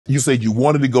You said you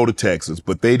wanted to go to Texas,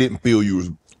 but they didn't feel you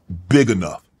was big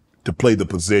enough to play the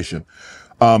position.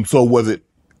 So was it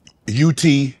UT,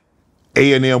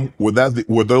 A&M? Were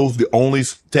those the only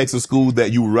Texas schools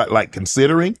that you were like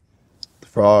considering? The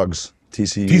Frogs,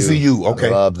 TCU. TCU, okay.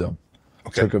 I loved them.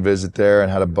 Okay. Took a visit there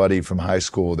and had a buddy from high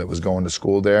school that was going to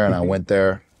school there, and I went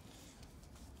there.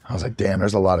 I was like, damn,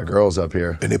 there's a lot of girls up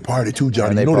here. And they party too, Johnny.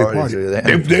 And they you know party too.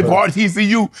 They party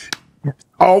TCU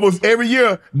almost every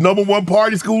year. #1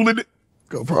 party school in it.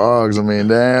 Go Frogs. I mean,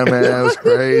 damn, man, it was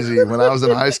crazy. When I was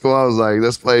in high school, I was like,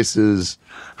 this place is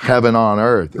heaven on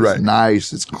earth. It's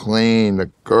nice. It's clean. The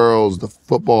girls, the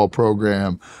football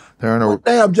program. They're in a...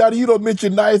 Damn, Johnny, you don't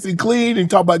mention nice and clean and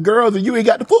talk about girls and you ain't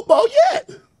got the football yet.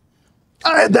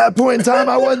 At that point in time,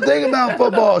 I wasn't thinking about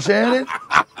football, Shannon.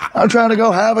 I'm trying to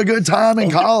go have a good time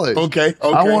in college. Okay.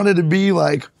 I wanted to be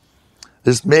like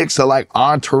this mix of like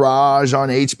Entourage on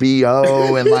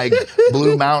HBO and like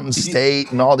Blue Mountain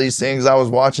State and all these things I was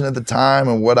watching at the time.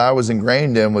 And what I was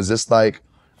ingrained in was just like,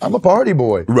 I'm a party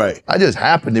boy. Right. I just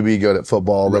happened to be good at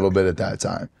football a little bit at that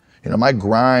time. You know, my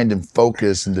grind and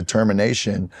focus and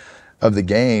determination of the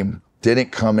game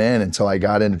didn't come in until I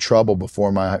got into trouble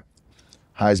before my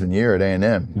Heisman year at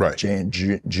A&M, right?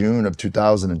 June of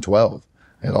 2012.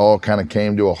 It all kind of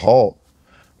came to a halt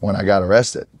when I got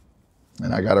arrested.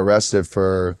 And I got arrested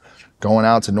for going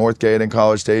out to Northgate and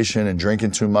College Station and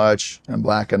drinking too much and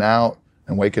blacking out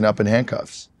and waking up in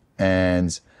handcuffs.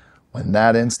 And when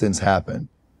that instance happened,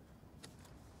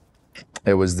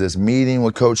 it was this meeting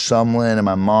with Coach Sumlin and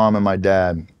my mom and my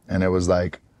dad. And it was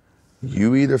like,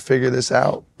 you either figure this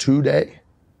out today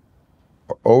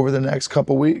or over the next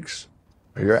couple weeks,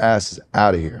 or your ass is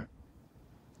out of here.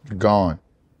 You're gone.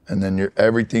 And then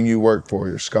everything you work for,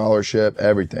 your scholarship,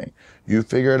 everything, you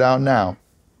figure it out now.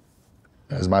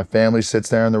 As my family sits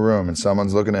there in the room and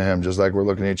someone's looking at him just like we're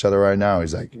looking at each other right now,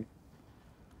 he's like,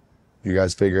 you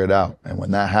guys figure it out. And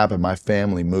when that happened, my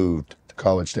family moved to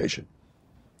College Station.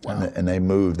 Wow. And they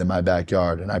moved in my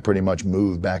backyard. And I pretty much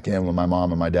moved back in with my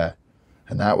mom and my dad.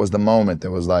 And that was the moment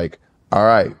that was like, all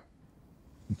right,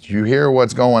 you hear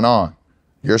what's going on.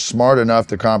 You're smart enough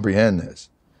to comprehend this.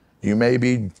 You may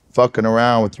be fucking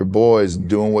around with your boys and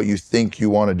doing what you think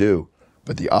you want to do,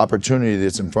 but the opportunity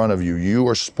that's in front of you, you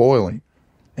are spoiling,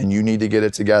 and you need to get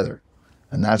it together.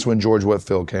 And that's when George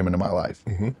Whitfield came into my life.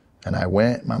 And I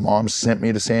went, my mom sent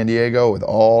me to San Diego with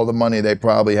all the money they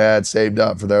probably had saved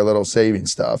up for their little saving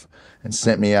stuff and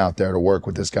sent me out there to work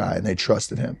with this guy, and they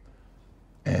trusted him.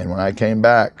 And when I came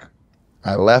back,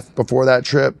 I left before that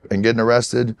trip and getting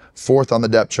arrested, 4th on the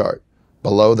depth chart.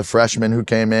 Below the freshman who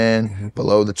came in,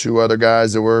 below the 2 other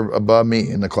guys that were above me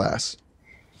in the class.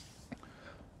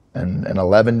 And in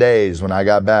 11 days, when I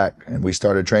got back and we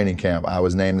started training camp, I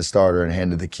was named the starter and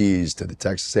handed the keys to the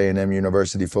Texas A&M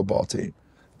University football team.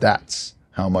 That's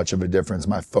how much of a difference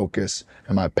my focus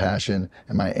and my passion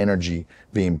and my energy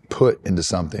being put into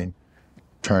something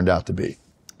turned out to be.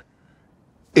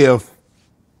 If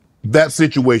that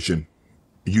situation,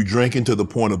 you drinking to the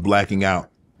point of blacking out,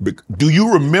 do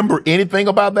you remember anything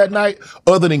about that night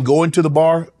other than going to the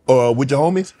bar with your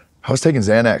homies? I was taking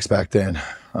Xanax back then.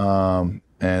 And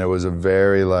it was a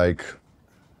very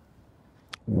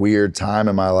weird time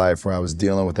in my life where I was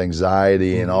dealing with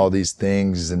anxiety and all these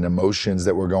things and emotions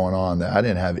that were going on that I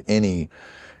didn't have any,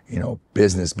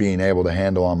 business being able to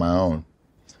handle on my own.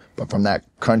 But from that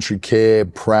country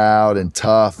kid, proud and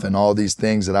tough and all these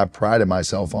things that I prided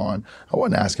myself on, I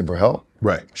wasn't asking for help.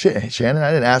 Right. Shit, Shannon,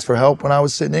 I didn't ask for help when I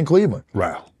was sitting in Cleveland.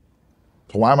 Right.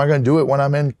 So why am I going to do it when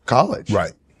I'm in college?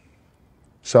 Right.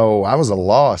 So I was a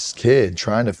lost kid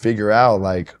trying to figure out,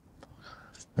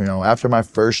 after my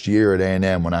first year at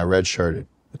A&M when I redshirted,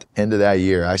 at the end of that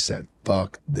year, I said,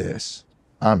 fuck this.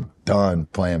 I'm done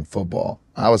playing football.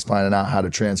 I was finding out how to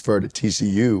transfer to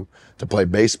TCU to play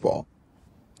baseball.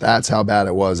 That's how bad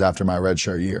it was after my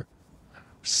redshirt year.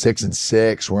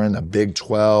 6-6, we're in the Big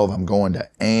 12. I'm going to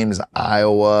Ames,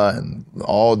 Iowa, and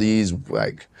all these,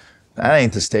 that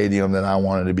ain't the stadium that I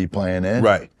wanted to be playing in.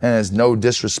 Right. And it's no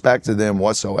disrespect to them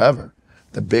whatsoever.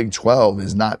 The Big 12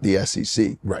 is not the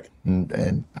SEC. Right.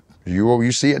 And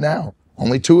you see it now.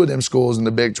 Only 2 of them schools in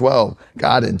the Big 12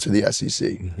 got into the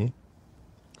SEC.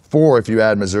 4 if you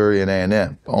add Missouri and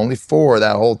A&M. Only 4 of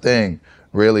that whole thing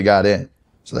really got in.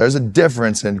 So there's a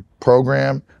difference in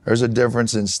program. There's a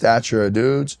difference in stature of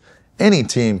dudes. Any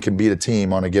team can beat a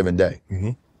team on a given day.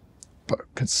 But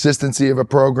consistency of a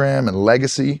program and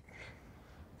legacy,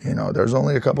 there's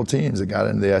only a couple teams that got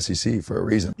into the SEC for a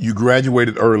reason. You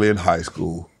graduated early in high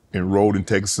school. enrolled in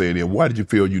Texas A&M. Why did you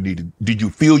feel you needed? Did you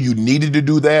feel you needed to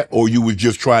do that, or you was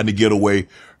just trying to get away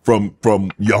from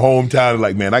your hometown?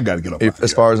 Like, man, I got to get up.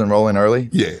 As far as enrolling early,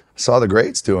 yeah, I saw the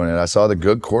greats doing it. I saw the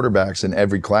good quarterbacks in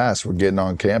every class were getting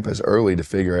on campus early to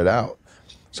figure it out.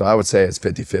 So I would say it's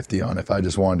 50-50 on if I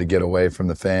just wanted to get away from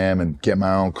the fam and get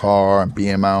my own car and be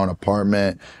in my own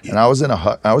apartment. Yeah. And I was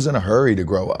in a hurry to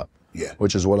grow up, yeah,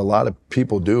 which is what a lot of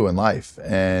people do in life.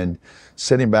 And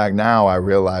sitting back now, I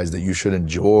realize that you should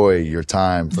enjoy your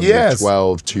time from your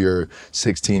 12 to your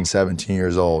 16, 17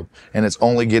 years old. And it's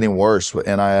only getting worse with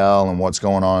NIL and what's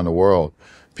going on in the world.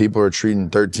 People are treating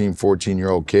 13,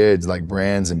 14-year-old kids like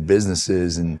brands and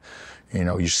businesses, and you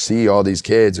know, you see all these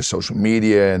kids on social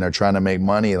media and they're trying to make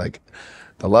money. Like,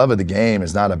 the love of the game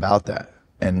is not about that.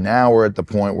 And now we're at the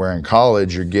point where in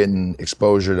college, you're getting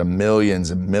exposure to millions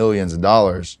and millions of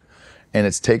dollars, and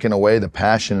it's taken away the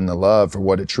passion and the love for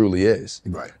what it truly is.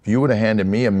 Right. If you would have handed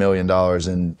me $1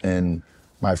 million in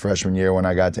my freshman year when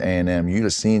I got to A&M, you'd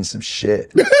have seen some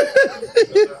shit.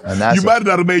 And that's you might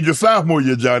not have made your sophomore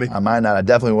year, Johnny. I might not. I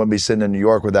definitely wouldn't be sitting in New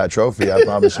York with that trophy. I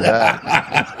promise you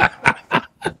that.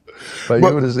 But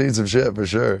you would have seen some shit for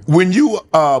sure. When you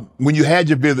had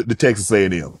your visit to Texas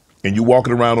A&M and you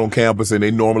walking around on campus, and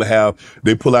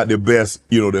they pull out their best,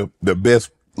 you know, the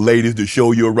best ladies to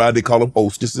show you around. They call them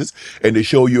hostesses, and they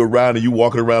show you around, and you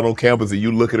walking around on campus and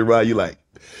you looking around, you like,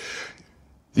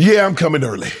 yeah, I'm coming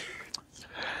early.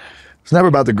 It's never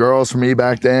about the girls for me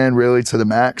back then, really, to the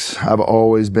max. I've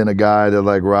always been a guy that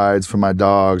like rides for my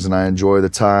dogs, and I enjoy the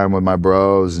time with my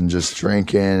bros and just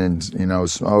drinking and, you know,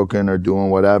 smoking or doing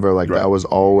whatever. Like, that was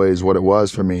always what it was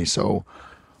for me. So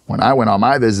when I went on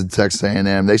my visit to Texas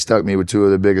A&M, they stuck me with two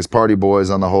of the biggest party boys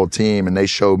on the whole team, and they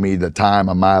showed me the time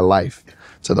of my life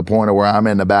to the point of where I'm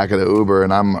in the back of the Uber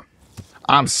and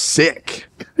I'm sick.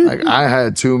 Like, I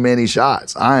had too many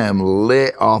shots. I am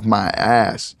lit off my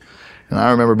ass. And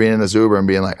I remember being in this Uber and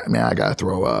being like, man, I gotta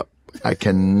throw up. I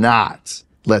cannot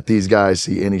let these guys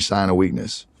see any sign of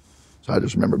weakness. So I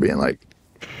just remember being like,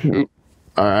 all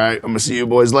right, I'm gonna see you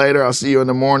boys later. I'll see you in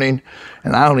the morning.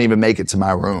 And I don't even make it to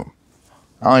my room.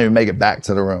 I don't even make it back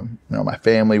to the room. You know, my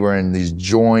family were in these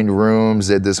joined rooms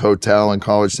at this hotel in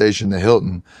College Station, the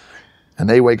Hilton. And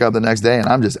they wake up the next day and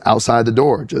I'm just outside the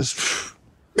door, just.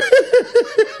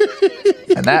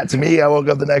 And that, to me, I woke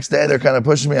up the next day, they're kind of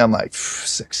pushing me. I'm like,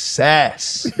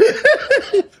 success.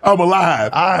 I'm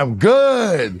alive. I'm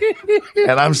good.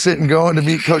 And I'm sitting going to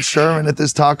meet Coach Sherman at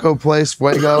this taco place,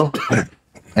 Fuego.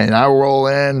 And I roll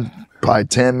in probably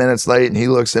 10 minutes late, and he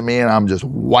looks at me, and I'm just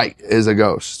white as a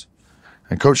ghost.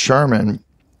 And Coach Sherman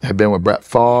had been with Brett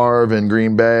Favre in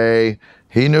Green Bay.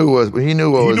 He knew what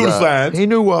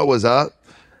was up.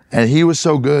 And he was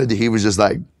so good that he was just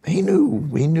like, he knew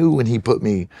when he put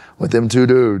me with them two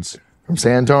dudes from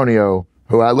San Antonio,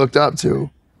 who I looked up to,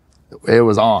 it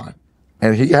was on.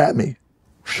 And he had me.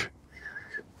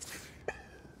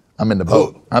 I'm in the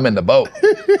boat. I'm in the boat.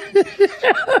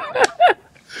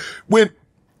 When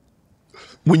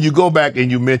you go back and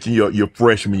you mention your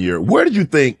freshman year, where did you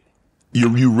think you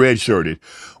redshirted?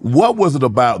 What was it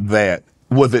about that?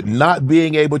 Was it not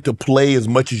being able to play as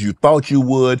much as you thought you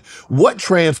would? What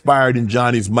transpired in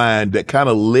Johnny's mind that kind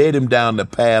of led him down the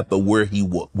path of where he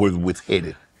was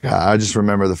headed? Yeah, I just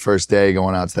remember the first day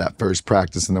going out to that first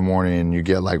practice in the morning, and you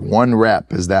get like one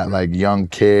rep as that like young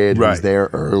kid who's there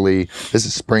early. This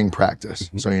is spring practice.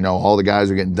 So, you know, all the guys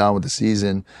are getting done with the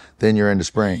season, then you're into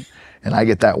spring. And I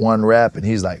get that one rep, and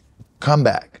he's like, come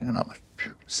back. And I'm like,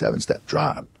 7-step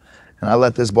drop. And I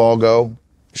let this ball go,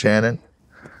 Shannon,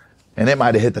 and it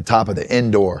might have hit the top of the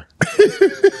indoor.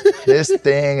 This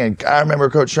thing, and I remember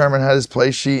Coach Sherman had his play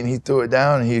sheet, and he threw it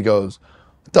down, and he goes,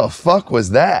 what the fuck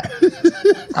was that?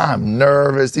 I'm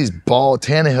nervous. These balls,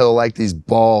 Tannehill like these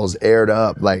balls aired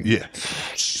up, like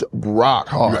rock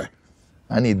hard. Right.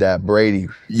 I need that Brady.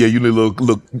 Yeah, you need a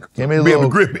little give me a little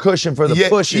cushion for the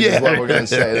pushing is what we're going to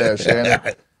say there,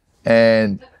 Shannon.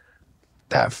 And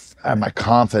that, my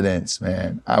confidence,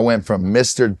 man. I went from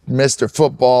Mr.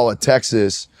 Football at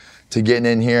Texas to getting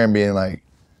in here and being like,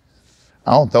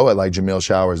 I don't throw it like Jamil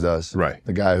Showers does. Right.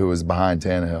 The guy who was behind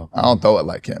Tannehill. I don't throw it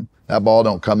like him. That ball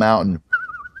don't come out, and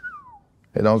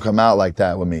it don't come out like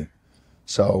that with me.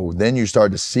 So then you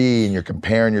start to see, and you're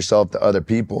comparing yourself to other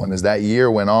people. And as that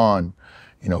year went on,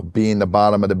 you know, being the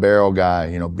bottom of the barrel guy,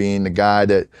 you know, being the guy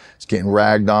that's getting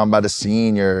ragged on by the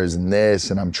seniors and this,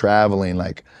 and I'm traveling,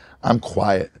 like, I'm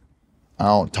quiet. I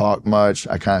don't talk much.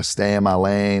 I kind of stay in my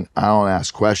lane. I don't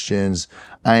ask questions.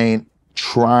 I ain't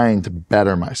trying to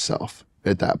better myself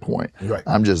at that point. Right.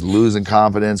 I'm just losing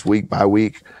confidence week by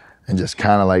week and just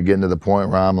kind of like getting to the point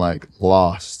where I'm like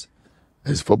lost.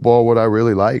 Is football what I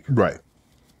really like? Right.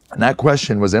 And that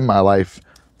question was in my life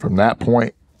from that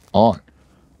point on.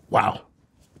 Wow.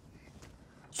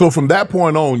 So from that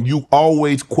point on, you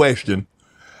always questioned,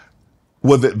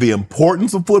 was it the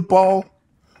importance of football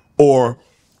or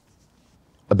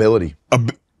Ability. I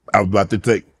was about to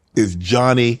say,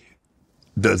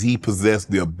 does he possess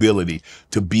the ability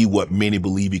to be what many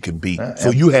believe he can be?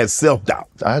 So you had self-doubt.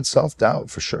 I had self-doubt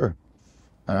for sure.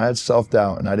 And I had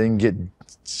self-doubt, and I didn't get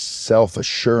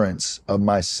self-assurance of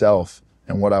myself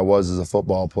and what I was as a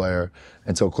football player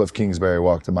until Cliff Kingsbury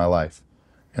walked in my life.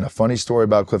 And a funny story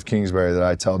about Cliff Kingsbury that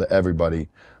I tell to everybody,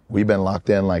 we've been locked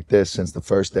in like this since the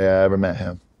first day I ever met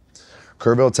him.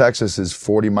 Kerrville, Texas is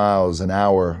 40 miles an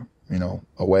hour,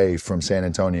 away from San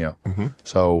Antonio. Mm-hmm.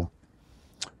 So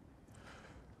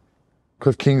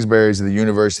Cliff Kingsbury's at the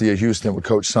University of Houston with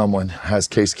Coach Someone, has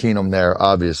Case Keenum there,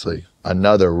 obviously.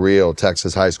 Another real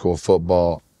Texas high school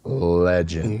football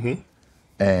legend. Mm-hmm.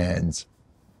 And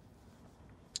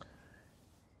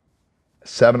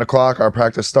 7 o'clock, our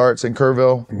practice starts in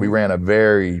Kerrville. We ran a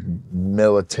very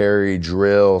military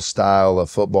drill style of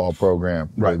football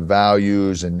program with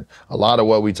values, and a lot of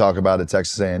what we talk about at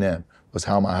Texas A&M was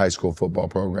how my high school football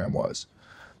program was.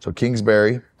 So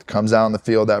Kingsbury comes out on the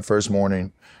field that first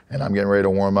morning, and I'm getting ready to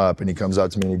warm up, and he comes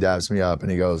up to me and he dabs me up and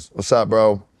he goes, "What's up,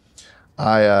 bro?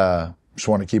 I just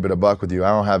want to keep it a buck with you. I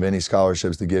don't have any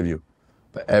scholarships to give you.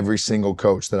 But every single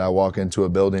coach that I walk into a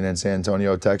building in San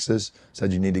Antonio, Texas,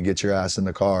 said you need to get your ass in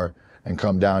the car and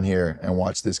come down here and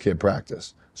watch this kid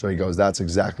practice." So he goes, "That's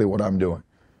exactly what I'm doing.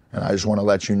 And I just want to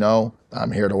let you know,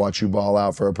 I'm here to watch you ball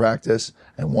out for a practice.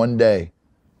 And one day,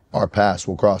 our paths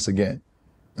will cross again."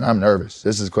 And I'm nervous.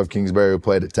 This is Cliff Kingsbury, who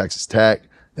played at Texas Tech.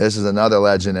 This is another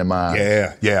legend in my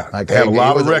eyes. Yeah. Like, Had a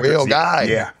lot he was of records. a real guy.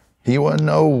 Yeah. He wouldn't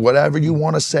know whatever you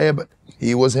want to say, but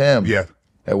he was him. Yeah.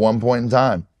 At one point in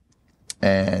time.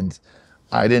 And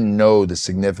I didn't know the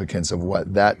significance of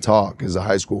what that talk as a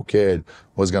high school kid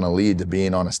was going to lead to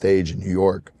being on a stage in New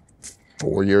York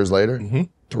 4 years later,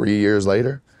 3 years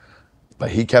later.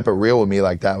 But he kept it real with me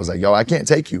like that. I was like, "Yo, I can't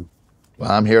take you, but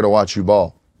I'm here to watch you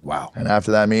ball." Wow. And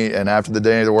after that after the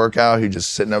day of the workout, he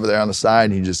just sitting over there on the side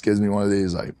and he just gives me one of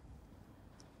these like,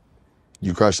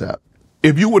 "You crush that."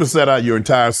 If you would have sat out your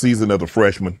entire season as a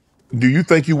freshman, do you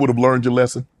think you would have learned your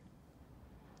lesson?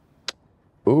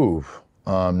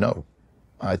 No.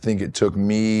 I think it took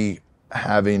me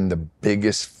having the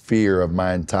biggest fear of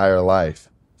my entire life,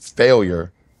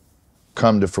 failure,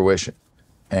 come to fruition.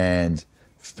 And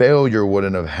failure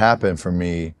wouldn't have happened for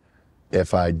me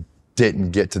if I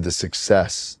didn't get to the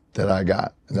success that I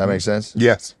got. Does that make sense?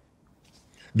 Yes.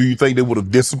 Do you think they would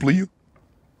have disciplined you?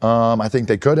 I think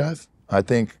they could have. I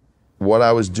think what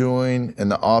I was doing in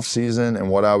the off season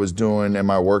and what I was doing in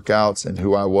my workouts and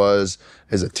who I was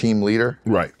as a team leader,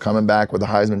 Right. coming back with the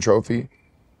Heisman Trophy,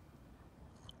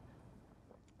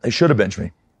 they should have benched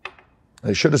me.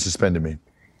 They should have suspended me.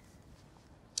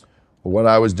 But what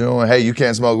I was doing, "Hey, you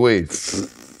can't smoke weed."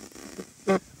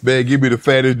 Man, give me the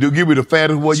fattest, dude. Give me the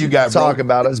fattest one you got, bro. Talk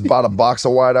about it. It's about a box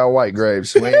of white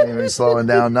grapes. We ain't even slowing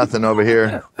down nothing over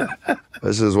here.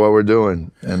 This is what we're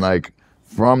doing. And like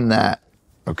from that,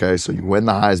 okay, so you win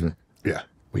the Heisman. Yeah.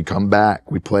 We come back.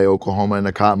 We play Oklahoma in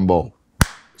the Cotton Bowl.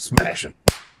 Smashing.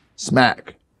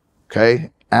 Smack.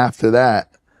 Okay? After that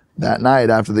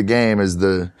night after the game is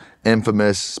the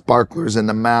infamous sparklers in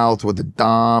the mouth with the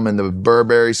Dom and the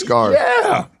Burberry scarf.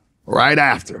 Yeah. Right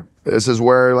after. This is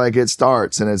where like it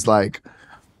starts, and it's like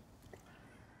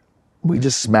we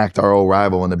just smacked our old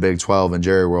rival in the Big 12 in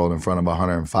Jerry World in front of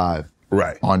 105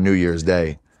 Right. on New Year's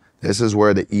Day. This is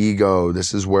where the ego,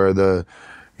 this is where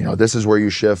this is where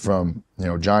you shift from,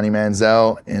 Johnny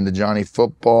Manziel into Johnny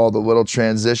Football, the little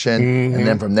transition, and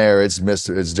then from there it's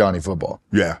Johnny Football.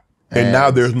 Yeah. And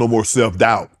now there's no more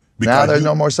self-doubt. Now there's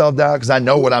no more self-doubt because I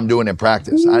know what I'm doing in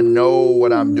practice. I know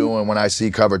what I'm doing when I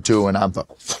see cover 2 and I'm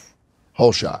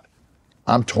whole shot.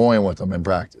 I'm toying with them in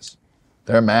practice.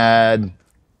 They're mad.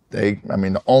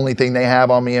 The only thing they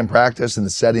have on me in practice in the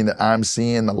setting that I'm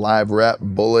seeing, the live rep,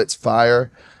 bullets,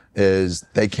 fire, is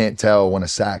they can't tell when a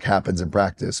sack happens in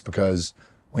practice because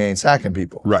we ain't sacking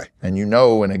people. Right. And in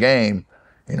a game,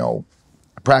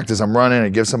 practice, I'm running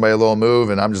and give somebody a little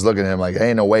move, and I'm just looking at him like,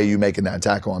 ain't no way you making that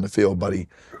tackle on the field, buddy.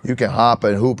 You can hop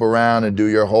and hoop around and do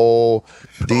your whole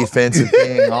defensive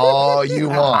thing all you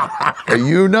want.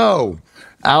 But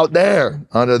out there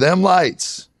under them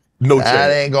lights, that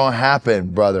ain't gonna happen,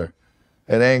 brother.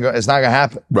 It's not gonna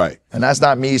happen. Right. And that's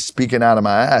not me speaking out of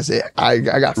my ass. I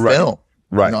got film.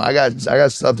 Right. I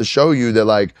got stuff to show you that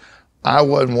like I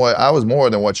was more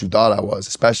than what you thought I was,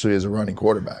 especially as a running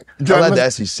quarterback. I led the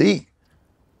SEC.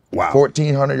 Wow.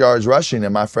 1,400 yards rushing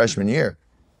in my freshman year.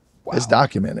 Wow. It's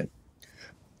documented.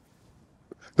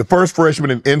 The first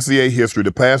freshman in NCAA history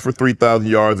to pass for 3,000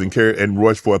 yards and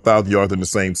rush for 1,000 yards in the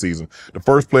same season. The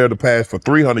first player to pass for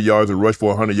 300 yards and rush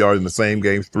for 100 yards in the same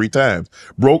game 3 times.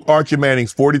 Broke Archie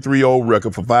Manning's 43-year-old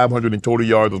record for 500 total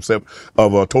yards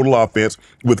of total offense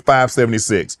with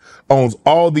 576. Owns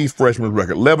all these freshmen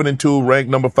records. 11-2,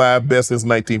 ranked number 5 best since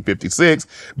 1956.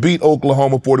 Beat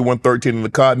Oklahoma 41-13 in the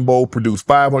Cotton Bowl. Produced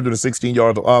 516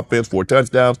 yards of offense, 4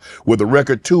 touchdowns with a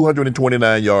record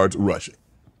 229 yards rushing.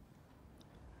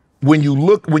 Do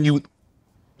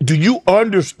you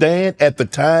understand at the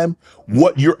time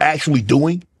what you're actually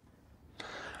doing?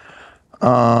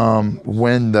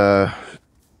 When the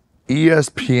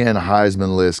ESPN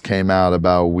Heisman list came out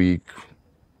about week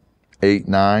 8,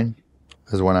 9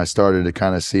 is when I started to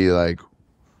kind of see like,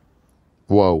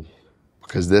 whoa,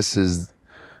 because this is,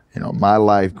 my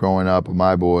life growing up with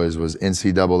my boys was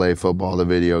NCAA football, the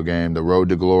video game, the road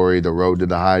to glory, the road to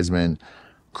the Heisman,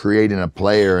 creating a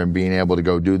player and being able to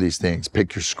go do these things,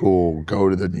 pick your school, go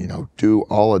to the, do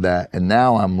all of that. And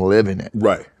now I'm living it.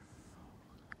 Right.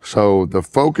 So the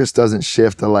focus doesn't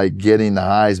shift to like getting the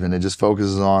Heisman. It just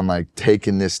focuses on like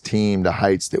taking this team to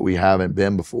heights that we haven't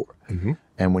been before. Mm-hmm.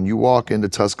 And when you walk into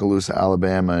Tuscaloosa,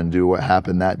 Alabama and do what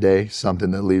happened that day,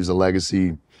 something that leaves a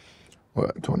legacy,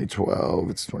 2012,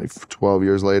 it's 12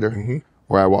 years later, mm-hmm.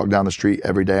 where I walk down the street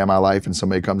every day of my life and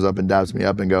somebody comes up and daps me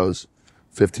up and goes,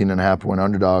 15.5-point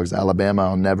underdogs, Alabama.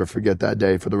 I'll never forget that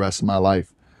day for the rest of my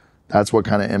life. That's what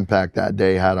kind of impact that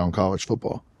day had on college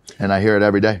football. And I hear it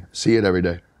every day, see it every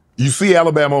day. You see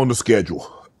Alabama on the schedule,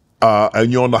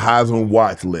 and you're on the Heisman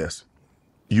watch list.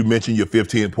 You mentioned your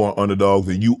 15-point underdogs,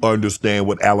 and you understand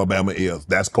what Alabama is.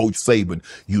 That's Coach Saban.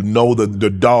 You know the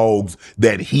dogs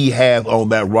that he has on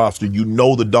that roster. You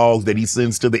know the dogs that he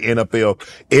sends to the NFL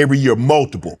every year,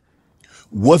 multiple.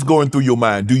 What's going through your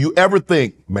mind? Do you ever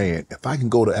think, man, if I can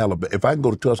go to Alabama, if I can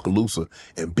go to Tuscaloosa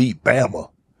and beat Bama,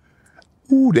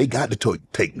 they got to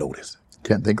take notice.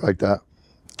 Can't think like that.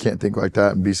 Can't think like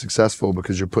that and be successful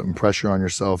because you're putting pressure on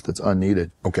yourself that's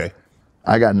unneeded. Okay.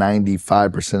 I got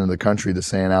 95% of the country that's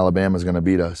saying Alabama's going to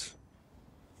beat us.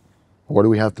 What do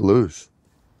we have to lose,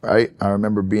 right? I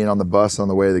remember being on the bus on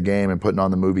the way to the game and putting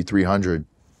on the movie 300.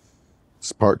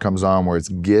 This part comes on where it's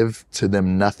give to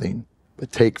them nothing,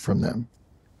 but take from them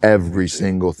every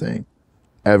single thing,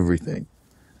 everything.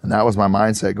 And that was my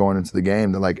mindset going into the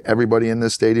game, that like everybody in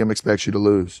this stadium expects you to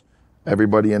lose.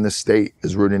 Everybody in this state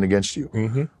is rooting against you.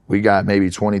 Mm-hmm. We got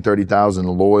maybe 20, 30,000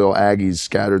 loyal Aggies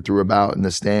scattered through about in the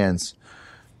stands.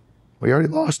 We already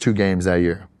lost 2 games that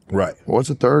year. Right. What's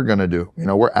the third going to do?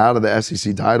 We're out of the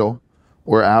SEC title.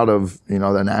 We're out of,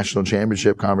 the national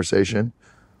championship conversation.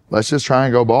 Let's just try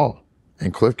and go ball.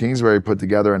 And Cliff Kingsbury put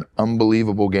together an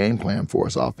unbelievable game plan for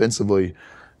us offensively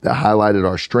that highlighted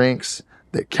our strengths,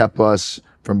 that kept us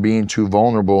from being too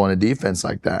vulnerable in a defense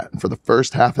like that. And for the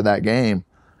first half of that game,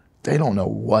 they don't know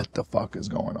what the fuck is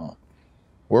going on.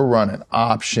 We're running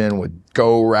option with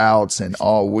go routes and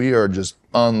all. We are just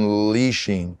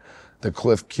unleashing the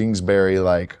Cliff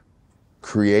Kingsbury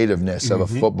creativeness of a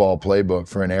football playbook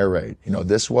for an air raid.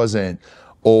 This wasn't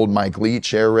old Mike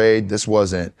Leach air raid. This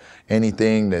wasn't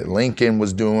anything that Lincoln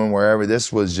was doing wherever.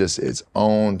 This was just its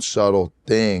own subtle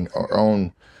thing, or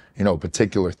own,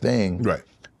 particular thing. Right.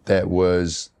 That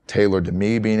was tailored to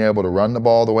me being able to run the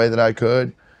ball the way that I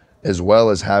could, as well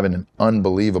as having an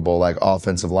unbelievable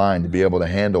offensive line to be able to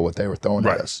handle what they were throwing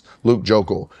at us. Luke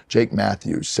Jokel, Jake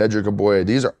Matthews, Cedric Aboya,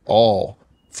 these are all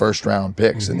first-round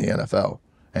picks in the NFL,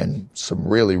 and some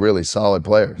really, really solid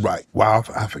players. Right. Wow,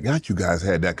 I forgot you guys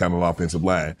had that kind of offensive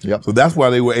line. Yep. So that's why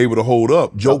they were able to hold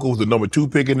up. Jokel was the number 2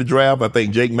 pick in the draft. I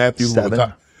think Jake Matthews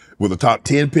was a top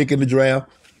 10 pick in the draft.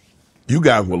 You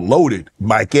guys were loaded.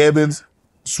 Mike Evans,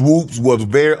 Swoops was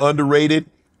very underrated.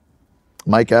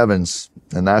 Mike Evans,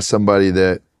 and that's somebody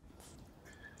that,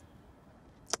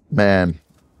 man,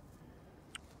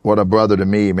 what a brother to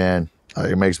me, man.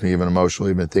 It makes me even emotional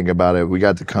even thinking about it. We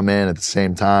got to come in at the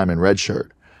same time in red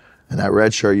shirt. And that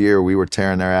red shirt year, we were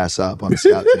tearing their ass up on the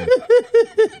scout team.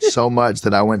 So much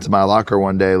that I went to my locker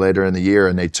one day later in the year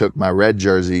and they took my red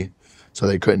jersey so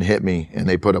they couldn't hit me. And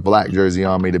they put a black jersey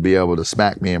on me to be able to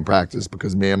smack me in practice,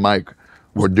 because me and Mike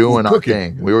were doing our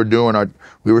thing. We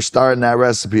were starting that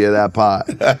recipe of that pot.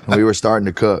 And we were starting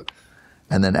to cook.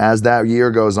 And then as that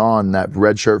year goes on, that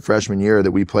red shirt freshman year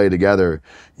that we play together,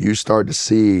 you start to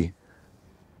see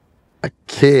a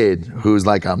kid who's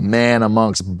like a man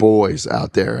amongst boys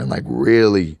out there, and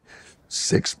really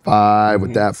 6'5"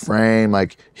 with that frame.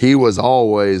 He was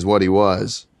always what he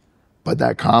was. But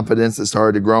that confidence that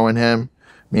started to grow in him,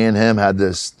 me and him had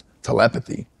this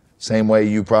telepathy. Same way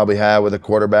you probably had with a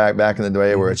quarterback back in the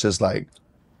day, where it's just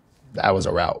that was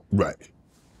a route. Right.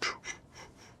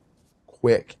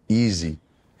 quick, easy.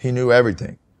 He knew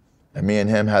everything. And me and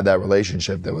him had that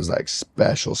relationship that was like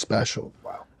special.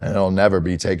 Wow. And it'll never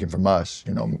be taken from us.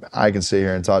 You know, I can sit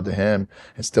here and talk to him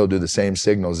and still do the same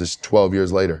signals. It's 12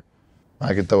 years later.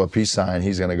 I could throw a peace sign,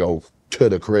 he's gonna go to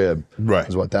the crib. Right.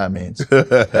 Is what that means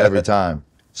every time.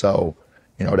 So,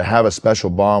 you know, to have a special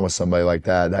bond with somebody like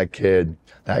that kid,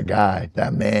 that guy,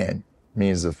 that man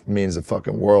means the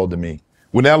fucking world to me.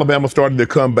 When Alabama started their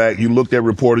comeback, you looked at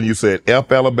reporting, you said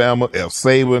F Alabama, F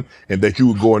Saban, and that you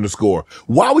were going to score.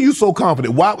 Why were you so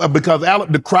confident? Why? Because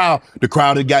the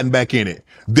crowd had gotten back in it.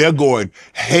 They're going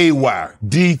haywire.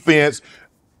 Defense,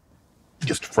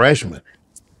 just freshmen.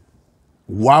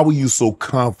 Why were you so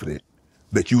confident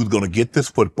that you was going to get this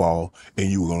football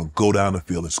and you were going to go down the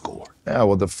field and score? Yeah,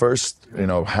 well, the first,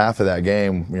 half of that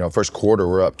game, first quarter,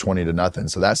 we're up 20-0.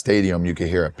 So that stadium, you could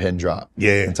hear a pin drop.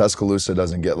 Yeah. And Tuscaloosa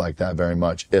doesn't get like that very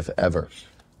much, if ever.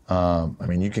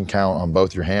 You can count on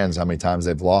both your hands how many times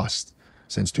they've lost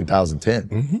since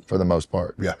 2010, for the most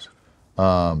part. Yes.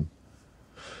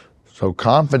 So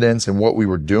confidence in what we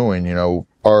were doing,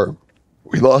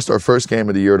 we lost our first game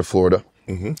of the year to Florida.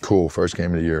 Cool, first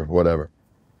game of the year, whatever.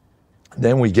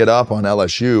 Then we get up on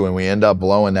LSU and we end up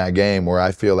blowing that game where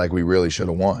I feel like we really should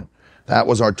have won. That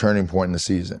was our turning point in the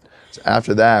season. So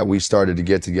after that, we started to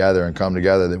get together and come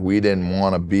together that we didn't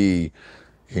want to be,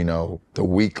 the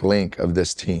weak link of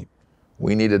this team.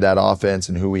 We needed that offense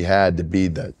and who we had to be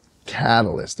the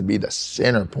catalyst, to be the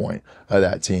center point of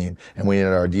that team. And we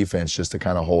needed our defense just to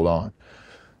kind of hold on.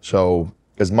 So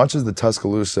as much as the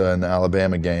Tuscaloosa and the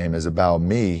Alabama game is about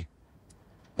me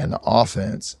and the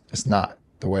offense, it's not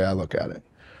the way I look at it.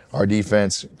 Our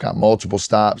defense got multiple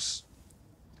stops,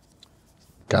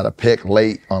 got a pick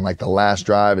late on like the last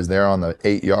drive as they're on the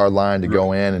 8-yard line to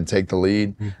go in and take the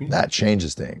lead. That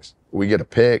changes things. We get a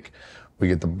pick, we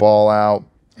get the ball out,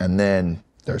 and then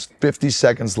there's 50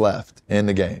 seconds left in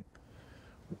the game.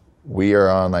 We are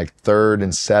on like 3rd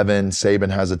and 7. Saban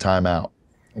has a timeout.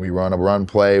 We run a run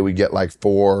play, we get like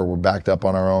 4, we're backed up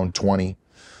on our own 20.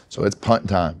 So it's punt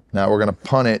time. Now we're gonna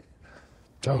punt it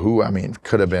to who, it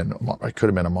could have been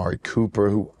Amari Cooper,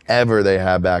 whoever they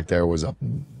had back there was a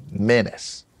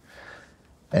menace.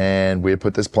 And we had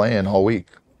put this play in all week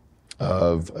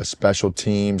of a special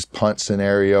teams punt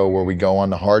scenario where we go on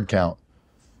the hard count.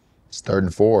 It's 3rd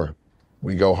and 4.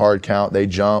 We go hard count, they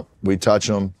jump, we touch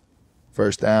them,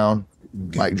 first down,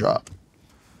 mic drop.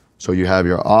 So you have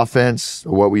your offense,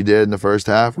 what we did in the first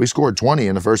half. We scored 20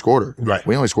 in the first quarter. Right.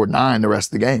 We only scored 9 the rest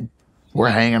of the game. We're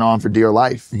hanging on for dear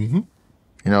life.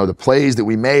 The plays that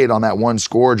we made on that one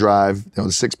score drive,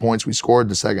 the 6 points we scored in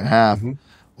the second half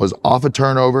was off a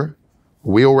turnover,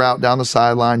 wheel route down the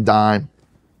sideline, dime,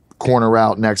 corner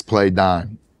route, next play,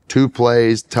 dime. 2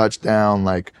 plays, touchdown,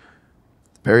 like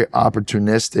very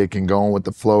opportunistic and going with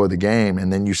the flow of the game.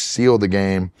 And then you seal the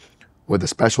game with a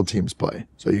special teams play.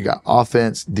 So you got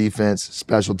offense, defense,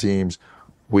 special teams.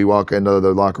 We walk into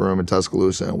the locker room in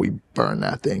Tuscaloosa and we burn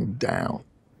that thing down.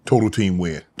 Total team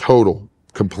win. Total,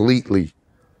 completely.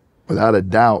 Without a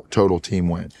doubt, total team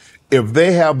win. If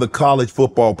they have the college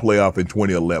football playoff in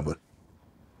 2011,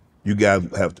 you guys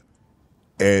have to,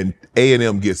 and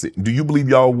A&M gets it. Do you believe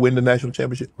y'all win the national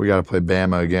championship? We got to play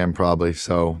Bama again probably,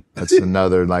 so that's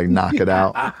another knock it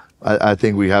out. I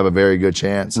think we have a very good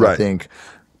chance. Right. I think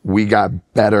we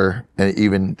got better, and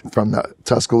even from the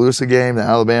Tuscaloosa game, the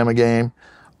Alabama game,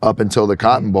 up until the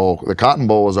Cotton Bowl. The Cotton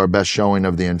Bowl was our best showing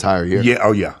of the entire year. Yeah,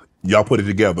 oh yeah. Y'all put it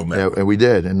together, man. Yeah, and we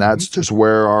did. And that's just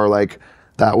where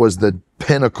that was the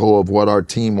pinnacle of what our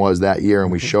team was that year,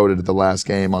 and we showed it at the last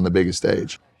game on the biggest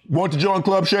stage. Want to join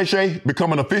Club Shay Shay?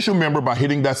 Become an official member by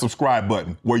hitting that subscribe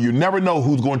button, where you never know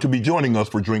who's going to be joining us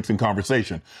for drinks and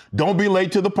conversation. Don't be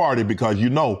late to the party because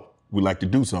we like to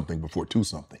do something before 2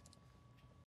 something.